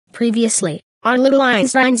Previously, our little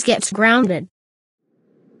Einsteins gets grounded.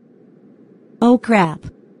 Oh crap.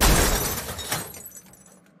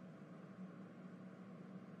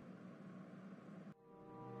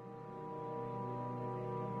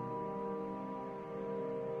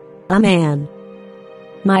 Oh man.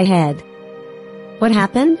 My head. What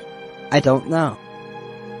happened? I don't know.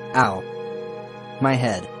 Ow. My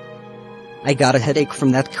head. I got a headache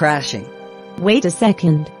from that crashing. Wait a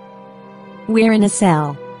second. We're in a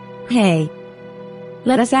cell. Hey.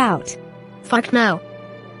 Let us out. Fuck no.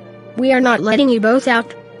 We are not letting you both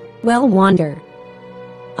out. Well, Wonder.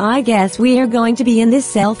 I guess we are going to be in this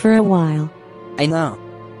cell for a while. I know.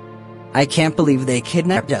 I can't believe they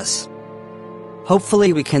kidnapped us.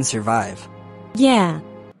 Hopefully we can survive. Yeah.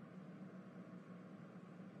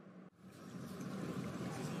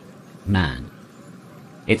 Man.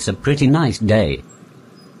 It's a pretty nice day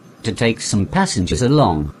to take some passengers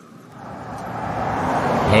along.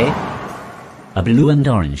 Hey? A blue and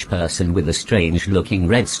orange person with a strange-looking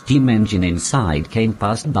red steam engine inside came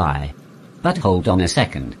past by. But hold on a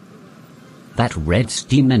second. That red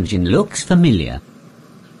steam engine looks familiar.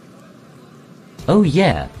 Oh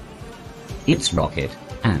yeah. It's Rocket,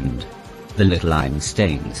 and the little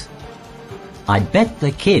Einsteins. I bet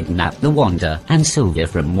they kidnapped the Wonder and Sylvia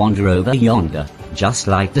from Wander over yonder, just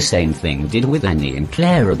like the same thing did with Annie and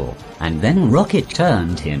Clarable, and then Rocket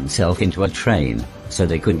turned himself into a train, so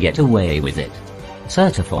they could get away with it.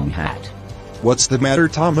 Certiform hat. What's the matter,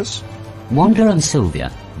 Thomas? Wanda and Sylvia,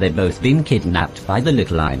 they've both been kidnapped by the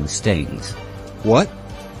little Einsteins. What?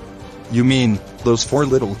 You mean, those 4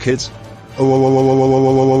 little kids?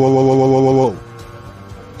 Oh.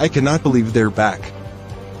 I cannot believe they're back.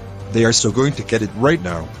 They are so going to get it right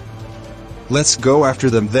now. Let's go after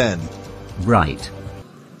them then. Right.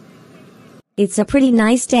 It's a pretty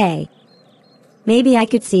nice day. Maybe I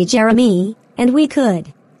could see Jeremy, and we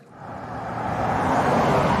could.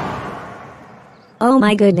 Oh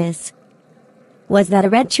my goodness. Was that a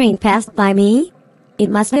red train passed by me? It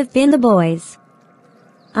must have been the boys.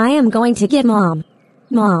 I am going to get Mom.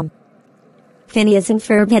 Mom. Phineas and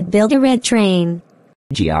Ferb had built a red train.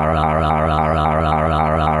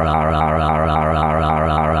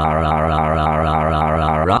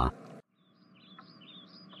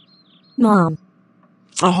 Mom.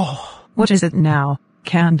 Oh, what is it now,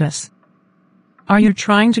 Candace? Are you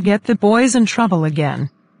trying to get the boys in trouble again?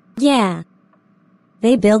 Yeah.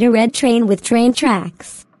 They built a red train with train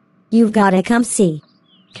tracks. You've gotta come see.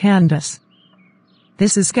 Candace.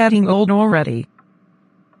 This is getting old already.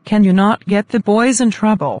 Can you not get the boys in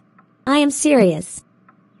trouble? I am serious.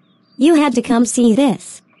 You had to come see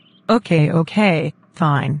this. Okay,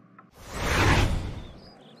 fine.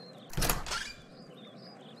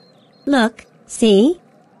 Look, see?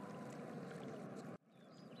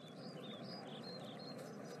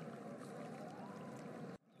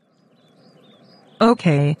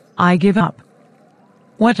 Okay, I give up.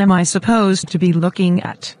 What am I supposed to be looking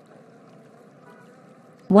at?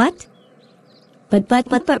 What? But.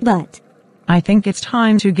 I think it's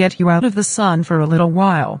time to get you out of the sun for a little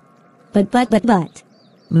while. But.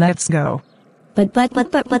 Let's go.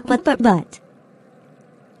 But.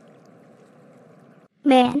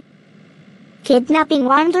 Man. Kidnapping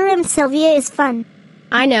Wander and Sylvia is fun.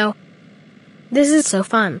 I know. This is so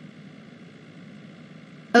fun.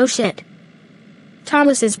 Oh shit.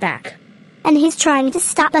 Thomas is back. And he's trying to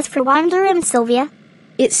stop us for Wander and Sylvia.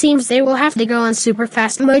 It seems they will have to go on super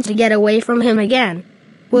fast mode to get away from him again.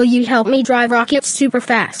 Will you help me drive Rocket super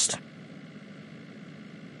fast?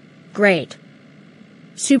 Great.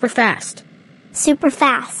 Super fast. Super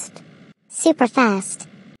fast. Super fast.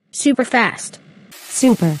 Super fast.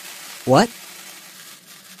 Super. What?